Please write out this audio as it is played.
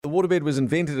waterbed was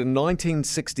invented in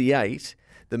 1968.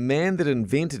 The man that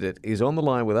invented it is on the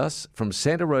line with us from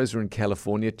Santa Rosa in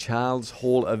California, Charles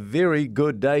Hall. A very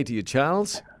good day to you,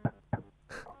 Charles.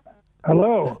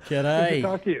 Hello. G'day. Good to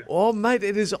talk to you. Oh, mate,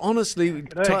 it is honestly,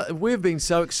 we've been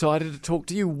so excited to talk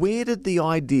to you. Where did the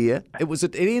idea,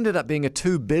 it ended up being a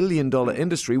 $2 billion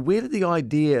industry. Where did the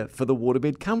idea for the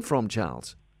waterbed come from,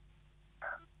 Charles?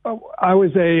 I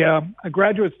was a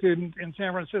graduate student in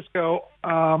San Francisco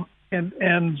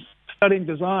and studying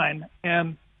design,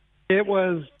 and it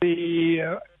was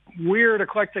the weird,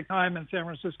 eclectic time in San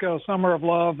Francisco, Summer of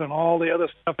Love, and all the other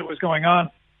stuff that was going on,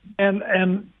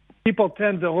 and people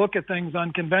tend to look at things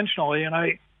unconventionally, and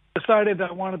I decided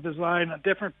that I wanted to design a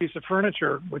different piece of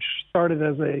furniture, which started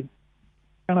as a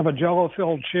kind of a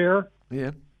Jell-O-filled chair.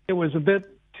 Yeah, it was a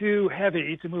bit too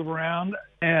heavy to move around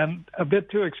and a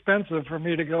bit too expensive for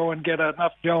me to go and get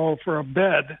enough Jell-O for a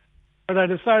bed. But I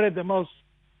decided the most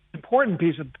important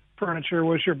piece of furniture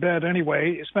was your bed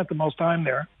anyway. You spent the most time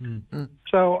there. Mm-hmm.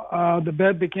 So the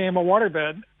bed became a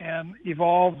waterbed and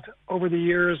evolved over the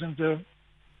years into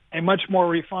a much more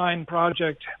refined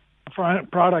product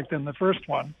than the first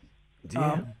one.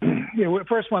 Yeah. The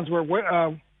first ones were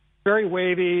very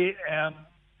wavy, and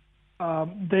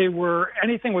they were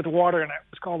anything with water in it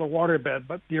was called a waterbed.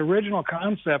 But the original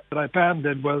concept that I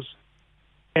patented was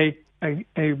a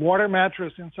water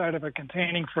mattress inside of a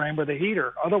containing frame with a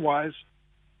heater. Otherwise,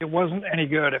 it wasn't any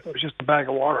good if it was just a bag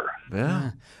of water.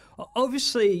 Yeah.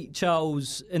 Obviously,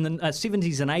 Charles, in the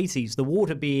 70s and 80s, the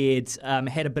waterbed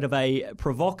had a bit of a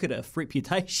provocative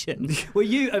reputation. Were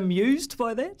you amused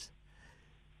by that?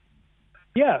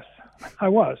 Yes, I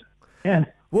was. And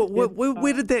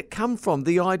where did that come from?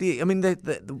 The idea, I mean,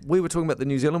 we were talking about the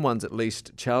New Zealand ones at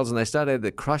least, Charles, and they started with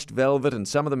the crushed velvet, and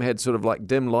some of them had sort of like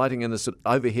dim lighting and the sort of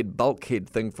overhead bulkhead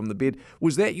thing from the bed.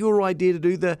 Was that your idea to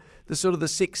do the sort of the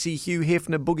sexy Hugh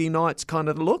Hefner Boogie Nights kind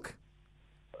of look?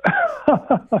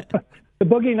 The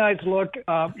Boogie Nights look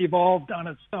evolved on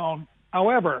its own.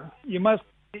 However, you must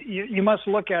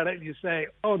look at it and you say,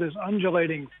 oh, this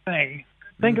undulating thing.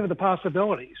 Think of the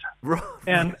possibilities. Right.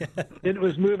 And it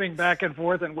was moving back and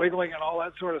forth and wiggling and all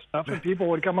that sort of stuff, and people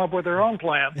would come up with their own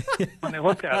plan when they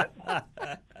looked at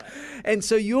it. And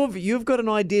so you've got an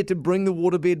idea to bring the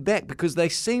waterbed back, because they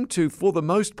seem to, for the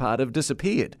most part, have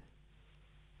disappeared.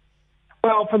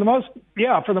 Well, for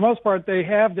the most part, they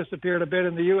have disappeared a bit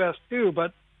in the U.S. too.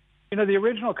 But the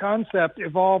original concept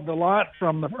evolved a lot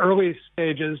from the early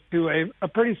stages to a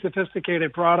pretty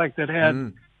sophisticated product that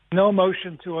had no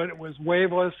motion to it. It was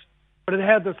waveless, but it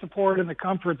had the support and the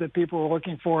comfort that people were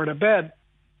looking for in a bed.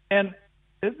 And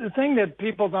the thing that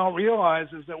people don't realize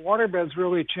is that waterbeds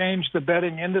really changed the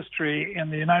bedding industry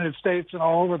in the United States and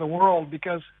all over the world,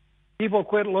 because people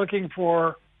quit looking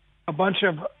for a bunch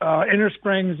of inner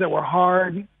springs that were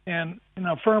hard, and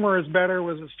firmer is better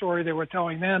was a story they were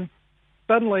telling then.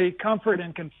 Suddenly, comfort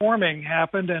and conforming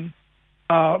happened, and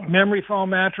memory foam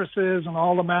mattresses and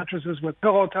all the mattresses with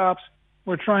pillow tops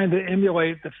were trying to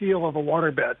emulate the feel of a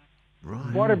waterbed.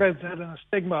 Right. Waterbeds had a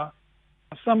stigma,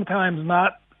 sometimes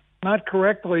not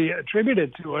correctly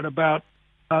attributed to it, about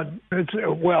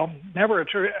never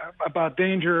about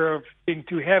danger of being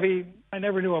too heavy. I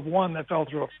never knew of one that fell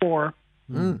through a floor.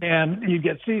 And you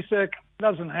get seasick. It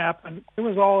doesn't happen. It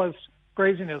was all this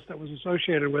craziness that was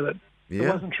associated with it. Yeah.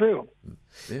 It wasn't true.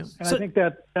 Yeah. And I think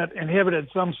that inhibited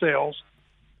some sales.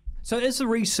 So is the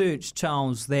research,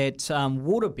 Charles, that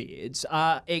waterbeds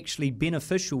are actually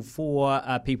beneficial for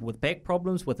people with back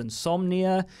problems, with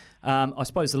insomnia? I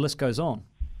suppose the list goes on.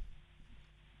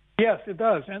 Yes, it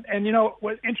does. And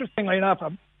interestingly enough,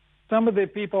 some of the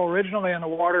people originally in the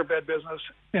waterbed business,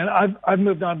 and I've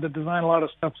moved on to design a lot of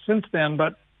stuff since then,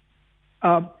 but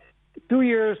 3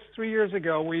 years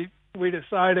ago, we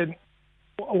decided,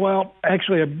 well,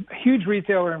 actually a huge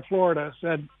retailer in Florida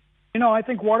said, I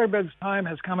think waterbed's time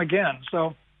has come again.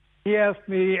 So he asked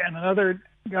me and another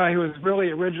guy who was really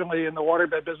originally in the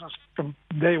waterbed business from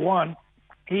day one,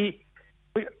 to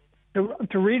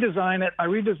redesign it. I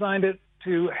redesigned it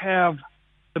to have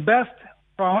the best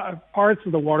parts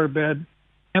of the waterbed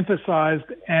emphasized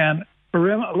and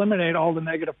eliminate all the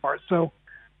negative parts. So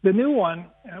the new one,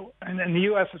 and in the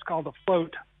U.S. it's called the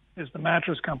Float, is the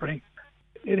mattress company.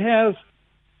 It has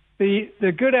the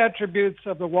good attributes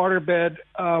of the waterbed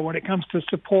when it comes to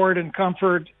support and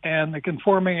comfort and the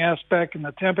conforming aspect and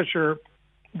the temperature.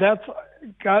 That's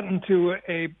gotten to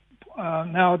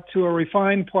now to a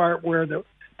refined part where the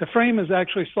frame is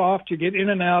actually soft. You get in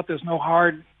and out. There's no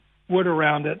hard wood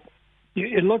around it.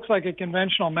 It looks like a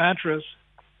conventional mattress,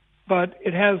 but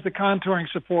it has the contouring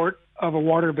support of a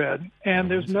waterbed, and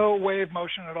there's no wave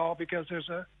motion at all because there's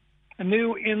a a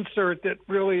new insert that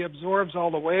really absorbs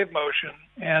all the wave motion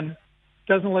and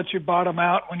doesn't let you bottom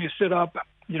out when you sit up.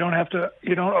 You don't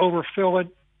overfill it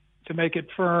to make it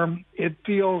firm. It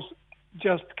feels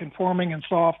just conforming and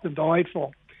soft and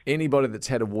delightful. Anybody that's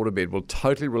had a waterbed will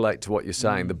totally relate to what you're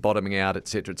saying, the bottoming out,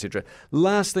 etc., etc.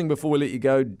 Last thing before we let you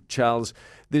go, Charles,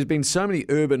 there's been so many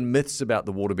urban myths about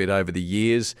the waterbed over the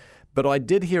years, but I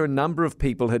did hear a number of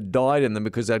people had died in them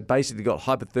because they'd basically got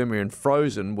hypothermia and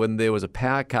frozen when there was a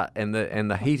power cut and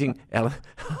the heating.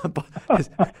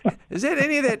 Is that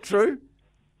any of that true?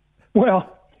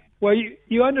 Well,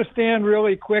 you understand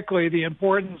really quickly the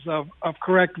importance of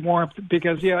correct warmth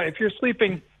because, if you're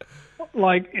sleeping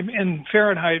like in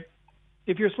Fahrenheit,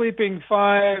 if you're sleeping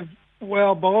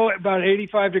below about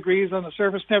 85 degrees on the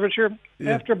surface temperature,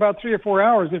 after about 3 or 4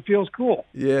 hours, it feels cool.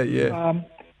 Yeah.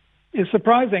 It's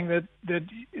surprising that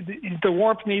the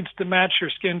warmth needs to match your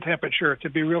skin temperature to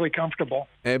be really comfortable.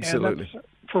 Absolutely. And that's,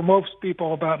 for most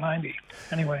people, about 90.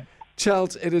 Anyway.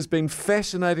 Charles, it has been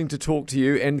fascinating to talk to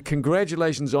you, and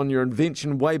congratulations on your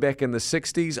invention way back in the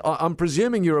 60s. I'm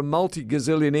presuming you're a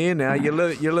multi-gazillionaire now.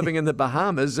 You're living in the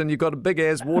Bahamas, and you've got a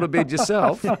big-ass waterbed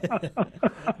yourself.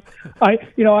 I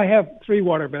have 3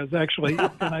 waterbeds, actually,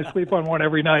 and I sleep on one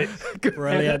every night.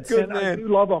 Brilliant. Good man. I do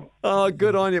love them. Oh,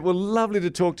 good on you. Well, lovely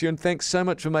to talk to you, and thanks so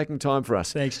much for making time for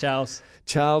us. Thanks, Charles.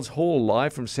 Charles Hall,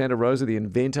 live from Santa Rosa, the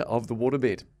inventor of the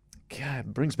waterbed. God,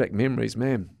 it brings back memories,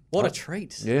 man. What a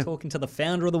treat, talking to the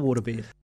founder of the waterbed.